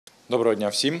Доброго дня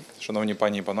всім, шановні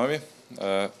пані і панові.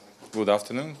 Good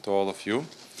afternoon to all of you.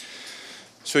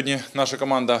 Сьогодні наша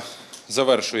команда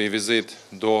завершує візит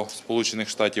до Сполучених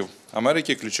Штатів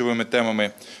Америки. Ключовими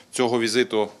темами цього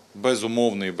візиту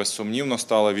безумовно і безсумнівно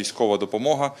стала військова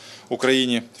допомога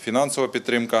Україні, фінансова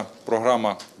підтримка,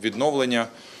 програма відновлення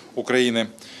України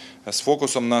з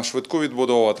фокусом на швидку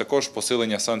відбудову, а також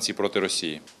посилення санкцій проти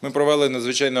Росії. Ми провели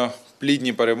надзвичайно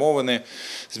плідні перемовини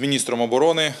з міністром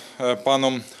оборони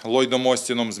паном Ллойдом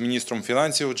Остіном, з міністром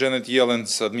фінансів Дженет Єлен,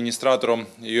 з адміністратором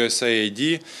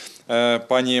USAID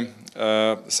пані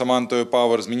Самантою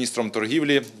Пауер, з міністром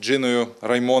торгівлі Джиною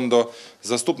Раймондо, з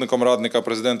заступником радника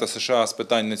президента США з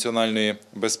питань національної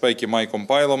безпеки Майком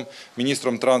Пайлом,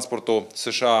 міністром транспорту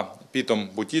США Пітом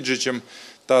Бутіджичем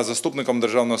та заступником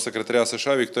державного секретаря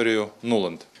США Вікторією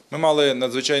Нуланд. Ми мали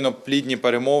надзвичайно плідні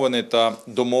перемовини та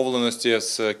домовленості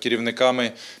з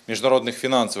керівниками міжнародних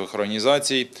фінансових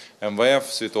організацій,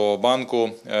 МВФ, Світового банку,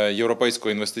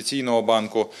 Європейського інвестиційного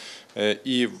банку.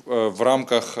 І в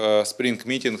рамках Spring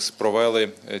Meetings провели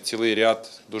цілий ряд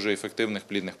дуже ефективних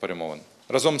плідних перемовин.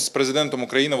 Разом з президентом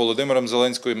України Володимиром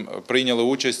Зеленським прийняли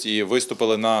участь і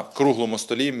виступили на круглому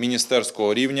столі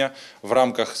міністерського рівня в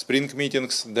рамках Spring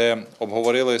Meetings, де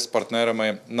обговорили з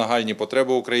партнерами нагальні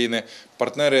потреби України.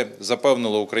 Партнери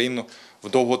запевнили Україну в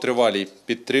довготривалій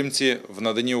підтримці, в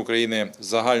наданні України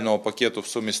загального пакету в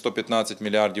сумі $115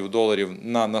 мільярдів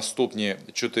на наступні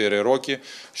 4 роки,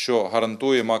 що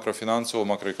гарантує макрофінансову,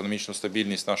 макроекономічну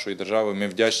стабільність нашої держави. Ми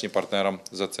вдячні партнерам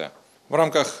за це. В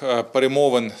рамках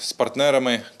перемовин з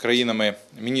партнерами, країнами,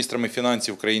 міністрами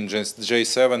фінансів країн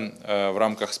G7 в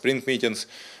рамках Spring Meetings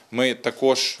ми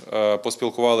також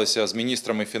поспілкувалися з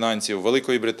міністрами фінансів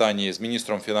Великої Британії, з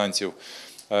міністром фінансів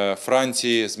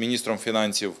Франції, з міністром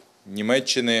фінансів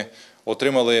Німеччини,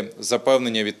 отримали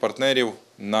запевнення від партнерів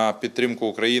на підтримку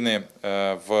України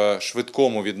в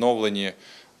швидкому відновленні,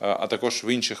 а також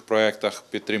в інших проєктах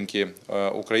підтримки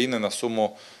України на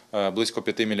суму близько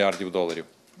 $5 мільярдів.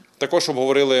 Також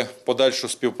обговорили подальшу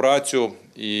співпрацю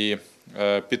і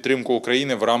підтримку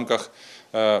України в рамках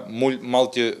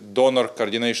Multi-Donor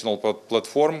Coordination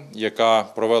Platform, яка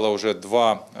провела вже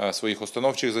 2 своїх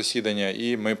установчих засідання,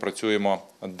 і ми працюємо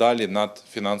далі над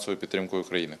фінансовою підтримкою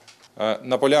України.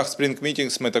 На полях Spring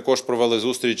Meetings ми також провели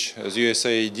зустріч з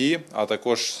USAID, а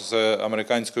також з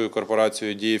американською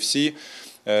корпорацією DFC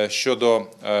щодо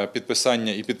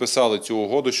підписання і підписали цю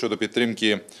угоду щодо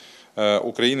підтримки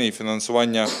України і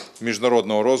фінансування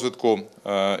міжнародного розвитку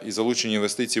і залучення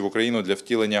інвестицій в Україну для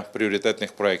втілення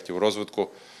пріоритетних проєктів розвитку.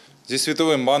 Зі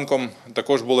Світовим банком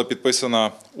також була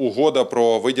підписана угода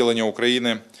про виділення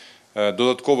України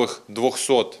додаткових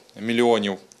 $200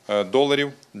 мільйонів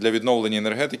для відновлення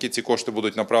енергетики. Ці кошти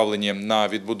будуть направлені на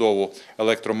відбудову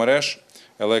електромереж,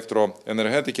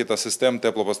 електроенергетики та систем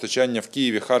теплопостачання в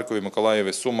Києві, Харкові,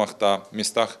 Миколаєві, Сумах та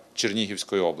містах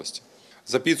Чернігівської області.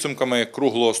 За підсумками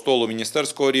круглого столу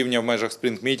міністерського рівня в межах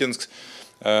Spring Meetings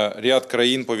ряд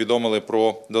країн повідомили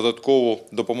про додаткову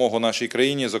допомогу нашій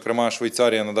країні. Зокрема,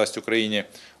 Швейцарія надасть Україні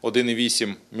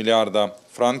 1,8 мільярда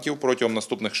франків протягом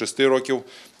наступних 6 років.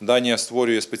 Данія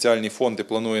створює спеціальний фонд і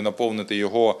планує наповнити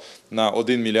його на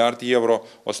 1 мільярд євро.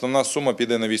 Основна сума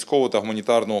піде на військову та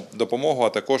гуманітарну допомогу, а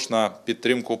також на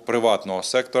підтримку приватного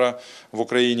сектора в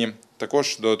Україні.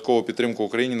 Також додаткову підтримку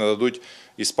Україні нададуть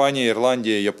Іспанія,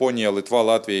 Ірландія, Японія, Литва,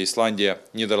 Латвія, Ісландія,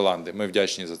 Нідерланди. Ми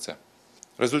вдячні за це.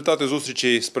 Результати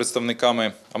зустрічей з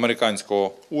представниками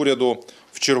американського уряду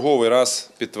в черговий раз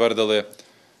підтвердили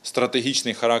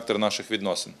стратегічний характер наших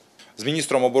відносин. З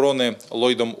міністром оборони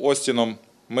Ллойдом Остіном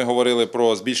ми говорили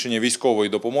про збільшення військової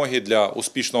допомоги для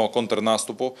успішного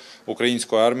контрнаступу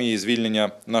української армії і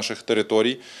звільнення наших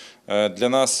територій. Для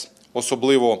нас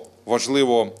особливо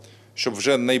важливо, щоб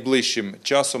вже найближчим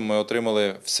часом ми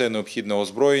отримали все необхідне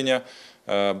озброєння,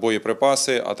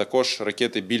 боєприпаси, а також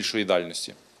ракети більшої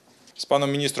дальності. З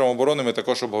паном міністром оборони ми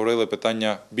також обговорили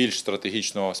питання більш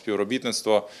стратегічного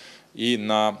співробітництва і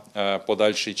на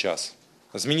подальший час.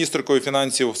 З міністеркою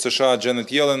фінансів США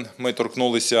Дженет Єлен ми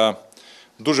торкнулися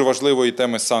дуже важливої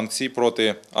теми санкцій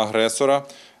проти агресора.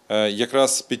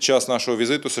 Якраз під час нашого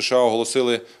візиту США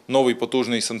оголосили новий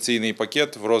потужний санкційний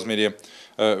пакет в розмірі,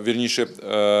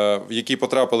 в який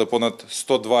потрапили понад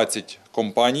 120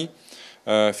 компаній,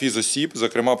 фізосіб,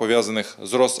 зокрема пов'язаних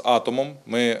з Росатомом.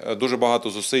 Ми дуже багато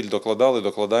зусиль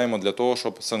докладаємо для того,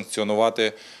 щоб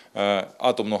санкціонувати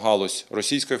атомну галузь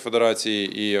Російської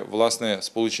Федерації і, власне,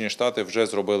 Сполучені Штати вже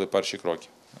зробили перші кроки.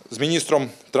 З міністром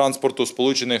транспорту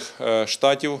Сполучених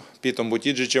Штатів Пітом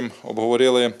Бутіджичем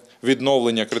обговорили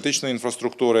відновлення критичної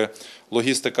інфраструктури,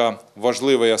 логістика –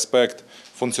 важливий аспект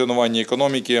функціонування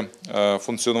економіки,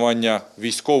 функціонування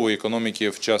військової економіки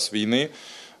в час війни.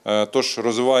 Тож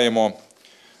розвиваємо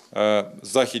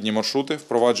західні маршрути,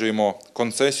 впроваджуємо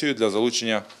концесію для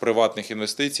залучення приватних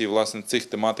інвестицій. Власне, цих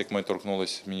тематик ми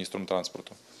торкнулися з міністром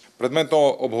транспорту. Предметно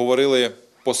обговорили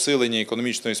посилення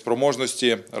економічної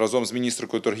спроможності. Разом з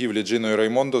міністеркою торгівлі Джиною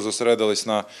Раймондо зосередились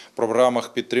на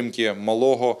програмах підтримки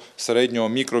малого, середнього,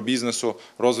 мікробізнесу,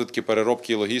 розвитку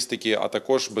переробки і логістики, а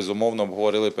також, безумовно,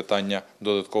 обговорили питання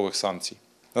додаткових санкцій.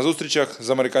 На зустрічах з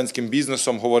американським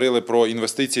бізнесом говорили про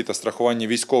інвестиції та страхування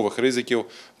військових ризиків,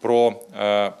 про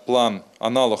план,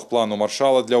 аналог плану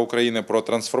Маршалла для України, про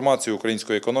трансформацію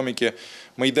української економіки.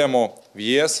 Ми йдемо в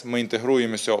ЄС, ми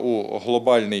інтегруємося у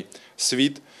глобальний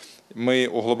світ, ми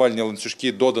у глобальні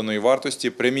ланцюжки доданої вартості,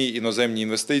 прямі іноземні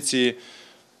інвестиції,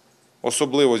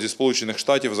 особливо зі Сполучених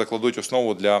Штатів, закладуть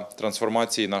основу для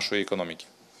трансформації нашої економіки.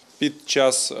 Під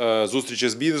час зустрічі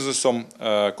з бізнесом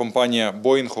компанія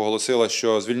Boeing оголосила,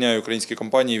 що звільняє українські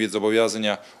компанії від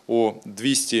зобов'язання у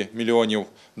 $200 мільйонів,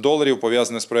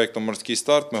 пов'язане з проєктом «Морський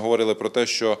старт». Ми говорили про те,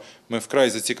 що ми вкрай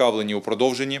зацікавлені у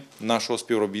продовженні нашого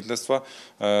співробітництва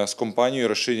з компанією,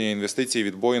 розширення інвестицій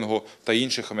від Boeing та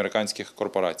інших американських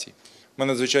корпорацій. Ми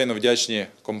надзвичайно вдячні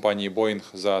компанії Boeing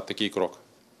за такий крок.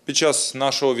 Під час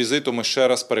нашого візиту ми ще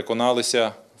раз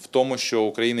переконалися в тому, що у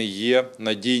України є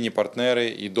надійні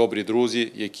партнери і добрі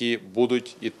друзі, які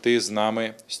будуть йти з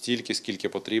нами стільки, скільки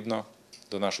потрібно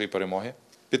до нашої перемоги.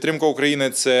 Підтримка України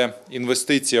 – це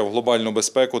інвестиція в глобальну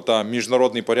безпеку та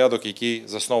міжнародний порядок, який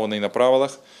заснований на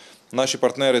правилах. Наші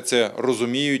партнери це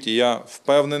розуміють, і я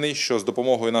впевнений, що з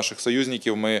допомогою наших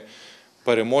союзників ми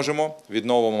переможемо,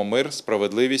 відновимо мир,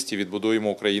 справедливість і відбудуємо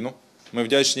Україну. Ми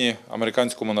вдячні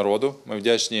американському народу, ми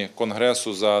вдячні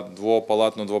Конгресу за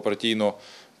двопалатну, двопартійну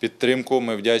підтримку.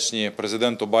 Ми вдячні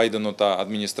президенту Байдену та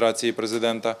адміністрації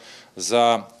президента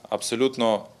за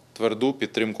абсолютно тверду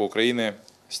підтримку України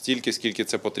стільки, скільки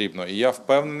це потрібно. І я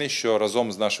впевнений, що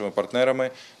разом з нашими партнерами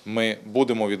ми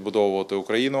будемо відбудовувати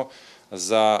Україну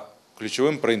за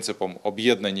ключовим принципом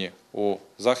об'єднані у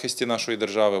захисті нашої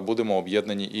держави, будемо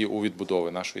об'єднані і у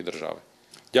відбудові нашої держави.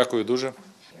 Дякую дуже.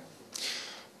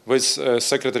 With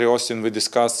Secretary Austin, we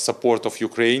discussed support of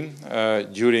Ukraine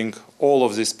during all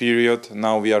of this period.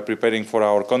 Now we are preparing for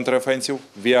our counteroffensive.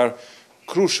 We are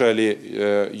crucially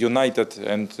united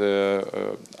and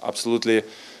absolutely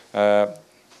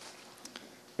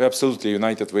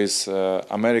united with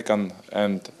American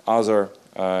and other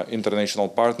international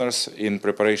partners in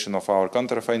preparation of our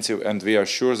counteroffensive, and we are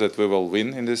sure that we will win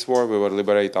in this war. We will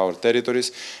liberate our territories,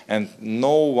 and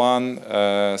no one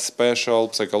special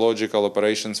psychological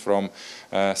operations from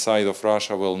side of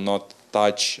Russia will not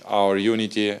touch our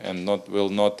unity and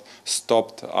will not stop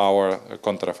our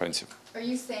counteroffensive. Are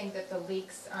you saying that the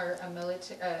leaks are a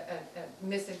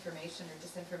misinformation or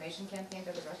disinformation campaign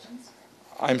by the Russians?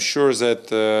 I'm sure that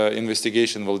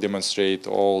investigation will demonstrate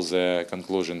all the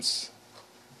conclusions.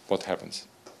 What happens?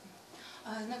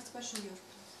 Next question,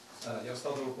 Я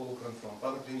встав до Укрінформ.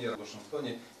 Пане прем'єр, в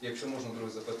Вашингтоні, якщо можна,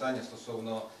 друге запитання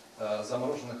стосовно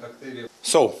заморожених активів.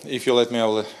 So, if you let me, I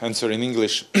will answer in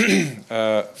English.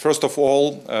 First of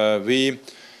all, we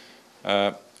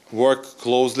work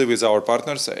closely with our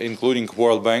partners, including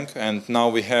World Bank, and now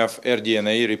we have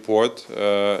RDNA report,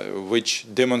 which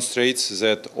demonstrates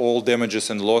that all damages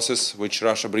and losses which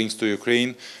Russia brings to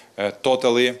Ukraine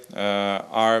totally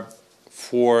are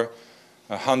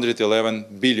 $411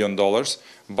 billion,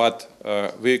 but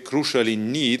we crucially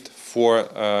need for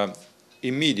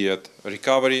immediate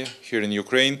recovery here in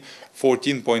Ukraine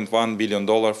 $14.1 billion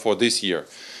for this year.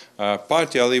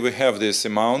 Partially we have this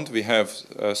amount. We have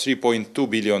 $3.2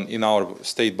 billion in our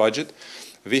state budget.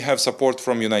 We have support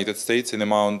from United States in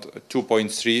amount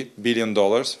 $2.3 billion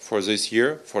for this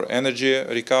year for energy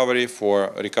recovery,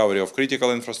 for recovery of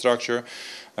critical infrastructure.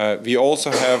 We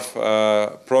also have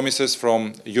promises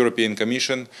from European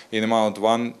Commission in amount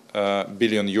 €1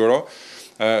 billion.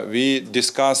 We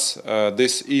discuss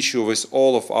this issue with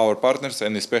all of our partners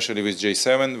and especially with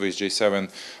G7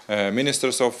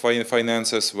 ministers of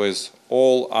finances, with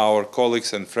all our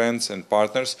colleagues and friends and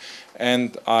partners.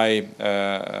 And I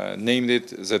named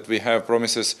it that we have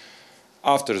promises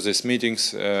after these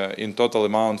meetings in total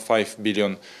amount €5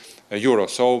 billion.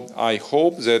 So I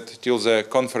hope that till the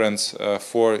conference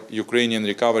for Ukrainian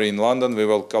recovery in London, we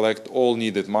will collect all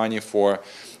needed money for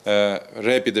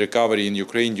rapid recovery in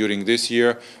Ukraine during this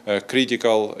year,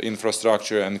 critical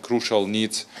infrastructure and crucial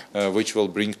needs which will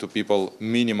bring to people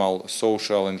minimal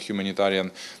social and humanitarian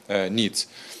needs.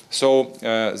 So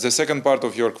the second part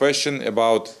of your question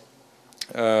about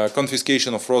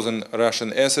confiscation of frozen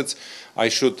Russian assets, I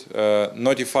should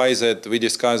notify that we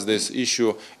discussed this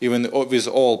issue even with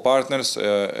all partners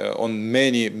on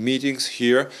many meetings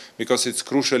here, because it's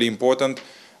crucially important.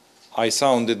 I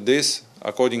sounded this,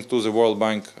 according to the World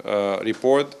Bank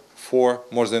report, for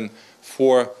more than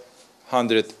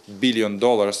 $400 billion.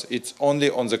 It's only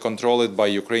on the controlled by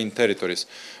Ukraine territories.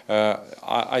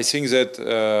 I think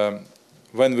that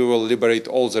when we will liberate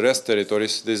all the rest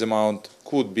territories, this amount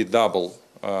could be double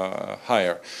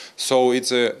higher. So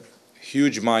it's a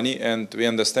huge money, and we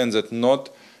understand that not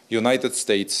United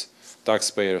States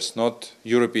taxpayers, not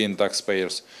European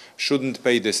taxpayers, shouldn't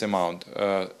pay this amount.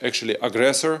 Actually,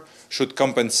 aggressor should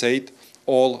compensate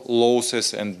all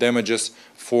losses and damages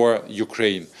for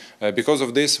Ukraine. Because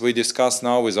of this, we discuss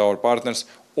now with our partners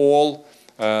all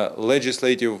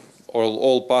legislative or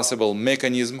all possible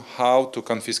mechanism how to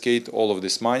confiscate all of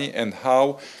this money and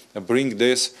how bring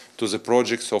this to the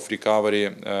projects of recovery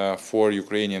for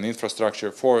Ukrainian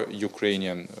infrastructure, for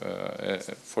Ukraine.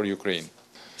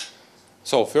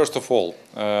 So first of all,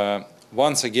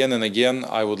 once again and again,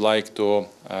 I would like to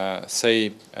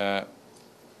say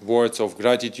words of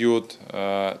gratitude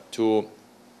to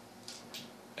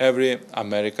every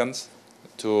Americans,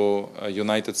 to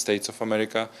United States of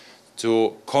America,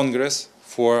 to Congress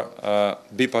for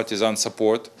bipartisan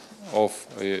support of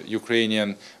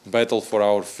Ukrainian battle for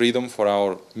our freedom, for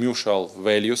our mutual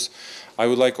values. I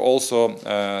would like also,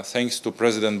 thanks to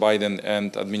President Biden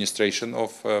and administration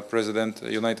of President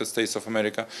United States of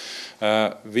America,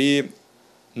 we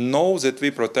know that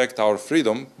we protect our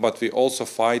freedom, but we also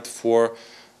fight for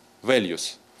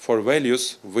values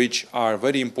which are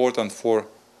very important for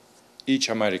each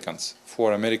Americans,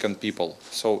 for American people.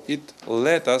 So it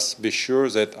let us be sure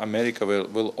that America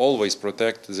will always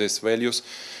protect these values,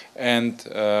 and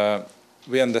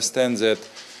we understand that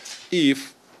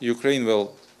if Ukraine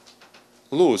will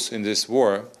lose in this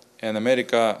war and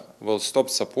America will stop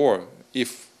support,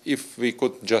 if we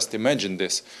could just imagine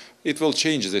this, it will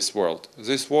change this world.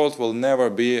 This world will never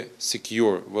be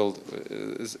secure.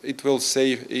 It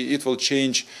will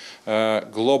change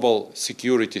global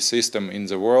security system in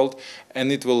the world,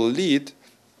 and it will lead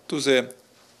to the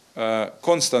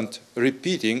constant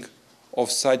repeating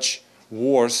of such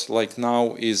wars like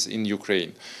now is in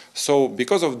Ukraine. So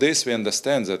because of this, we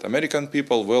understand that American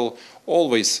people will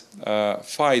always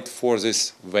fight for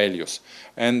these values.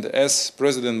 And as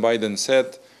President Biden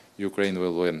said, Ukraine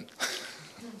will win.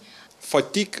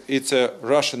 Fatigue, it's a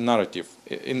Russian narrative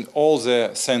in all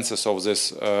the senses of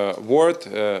this word.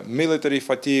 Military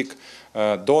fatigue,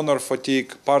 donor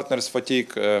fatigue, partners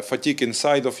fatigue, fatigue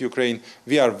inside of Ukraine.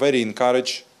 We are very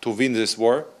encouraged to win this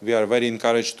war. We are very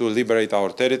encouraged to liberate our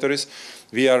territories.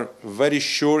 We are very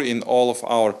sure in all of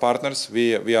our partners.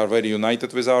 We are very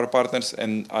united with our partners.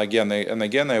 And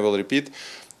again, I will repeat,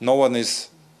 no one is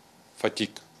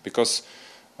fatigued, because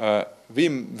we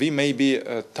may be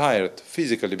tired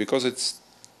physically because it's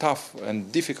tough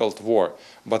and difficult war,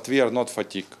 but we are not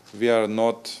fatigued. We are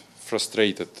not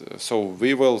frustrated. So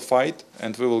we will fight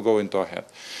and we will go into ahead.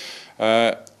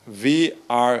 We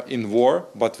are in war,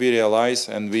 but we realize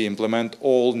and we implement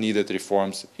all needed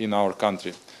reforms in our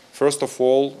country. First of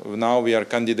all, now we are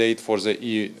candidate for the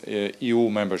EU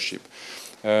membership.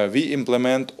 We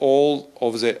implement all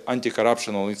of the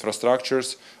anti-corruptional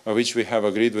infrastructures which we have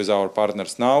agreed with our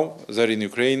partners now. There in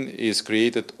Ukraine is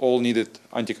created all needed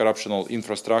anti-corruptional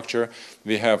infrastructure.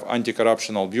 We have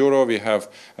anti-corruptional bureau, we have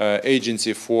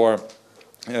agency for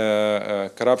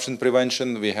corruption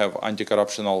prevention, we have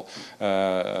anti-corruptional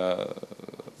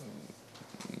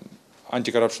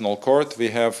court, we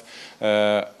have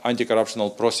anti-corruptional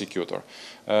prosecutor.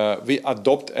 We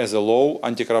adopt as a law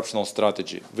anti-corruptional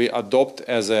strategy. We adopt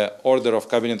as an order of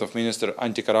Cabinet of Ministers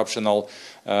anti-corruptional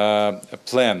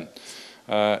plan.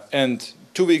 And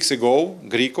 2 weeks ago,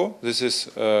 GRECO, this is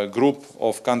a group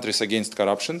of countries against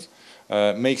corruption,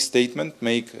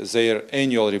 make their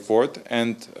annual report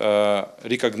and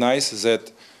recognize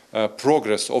that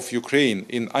progress of Ukraine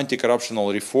in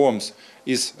anti-corruptional reforms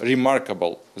is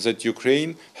remarkable, that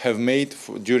Ukraine have made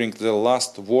during the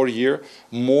last war year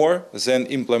more than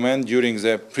implement during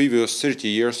the previous 30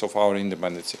 years of our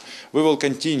independence. We will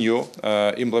continue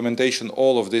implementation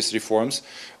all of these reforms.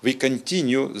 We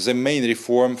continue the main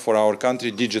reform for our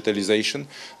country, digitalization.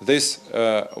 This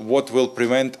what will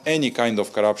prevent any kind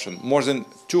of corruption. More than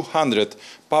 200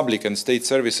 public and state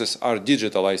services are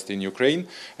digitalized in Ukraine,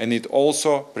 and it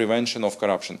also prevention of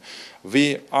corruption.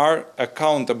 We are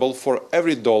accountable for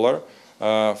every dollar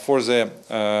for the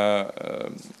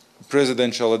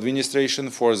presidential administration,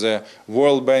 for the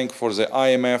World Bank, for the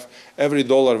IMF. Every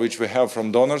dollar which we have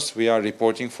from donors, we are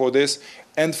reporting for this,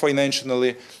 and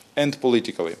financially and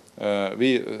politically.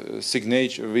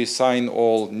 We sign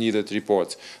all needed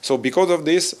reports. So because of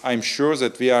this, I'm sure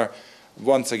that we are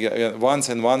once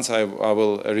I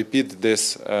will repeat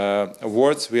these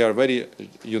words. We are very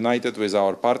united with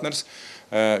our partners.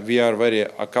 We are very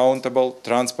accountable,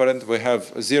 transparent. We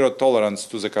have zero tolerance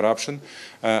to the corruption.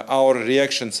 Our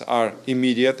reactions are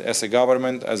immediate as a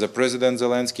government, as a President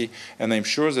Zelensky, and I'm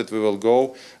sure that we will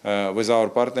go with our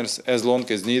partners as long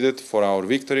as needed for our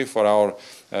victory, for our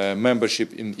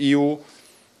membership in EU.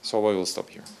 So I will stop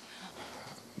here.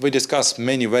 We discussed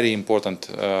many very important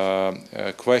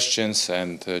questions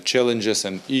and challenges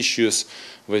and issues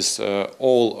with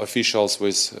all officials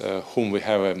with whom we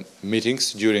have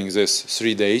meetings during these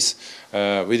 3 days.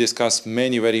 We discussed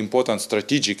many very important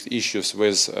strategic issues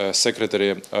with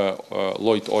Secretary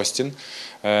Lloyd Austin.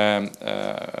 And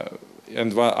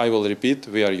I will repeat,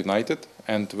 we are united.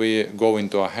 And we go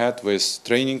into ahead with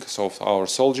training of our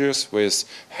soldiers, with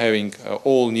having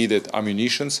all needed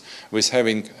ammunitions, with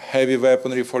having heavy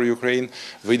weaponry for Ukraine.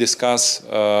 We discuss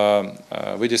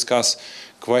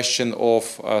question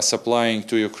of supplying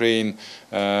to Ukraine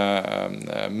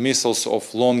missiles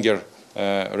of longer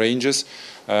ranges.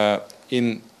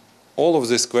 In all of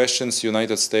these questions,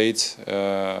 United States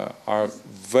are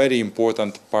very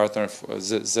important partner,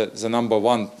 the number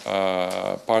one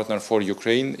partner for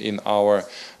Ukraine in our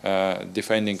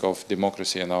defending of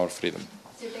democracy and our freedom.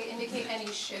 Did they indicate any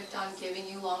shift on giving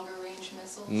you longer range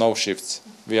missiles? No shifts.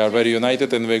 We are very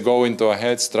united and we go into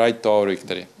ahead straight to our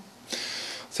victory.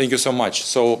 Thank you so much.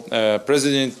 So,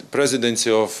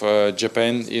 presidency of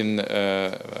Japan in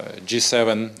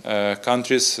G7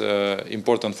 countries,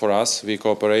 important for us. We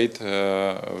cooperate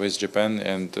with Japan,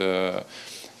 and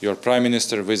your Prime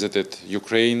Minister visited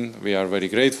Ukraine. We are very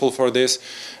grateful for this.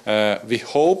 We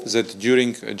hope that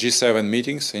during G7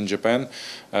 meetings in Japan,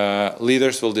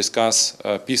 leaders will discuss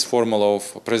peace formula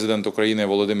of President Ukraine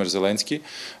Volodymyr Zelensky,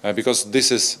 because this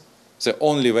is the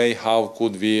only way how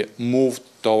could we move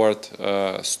toward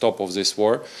stop of this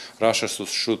war. Russia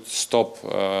should stop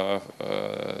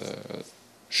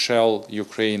shell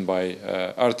Ukraine by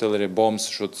artillery bombs,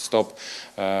 should stop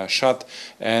shot,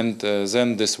 and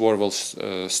then this war will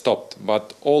stop.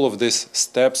 But all of these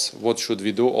steps, what should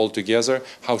we do all together,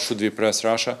 how should we press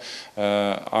Russia,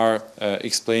 are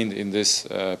explained in this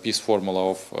peace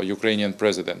formula of Ukrainian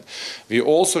president. We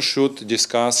also should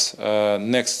discuss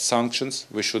next sanctions.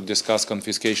 We should discuss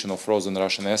confiscation of frozen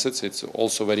Russian assets. It's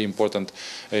also very important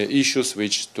issues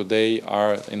which today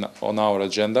are on our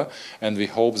agenda, and we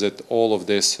hope that all of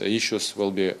these issues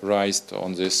will be raised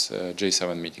on this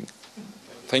J7 meeting.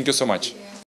 Thank you so much.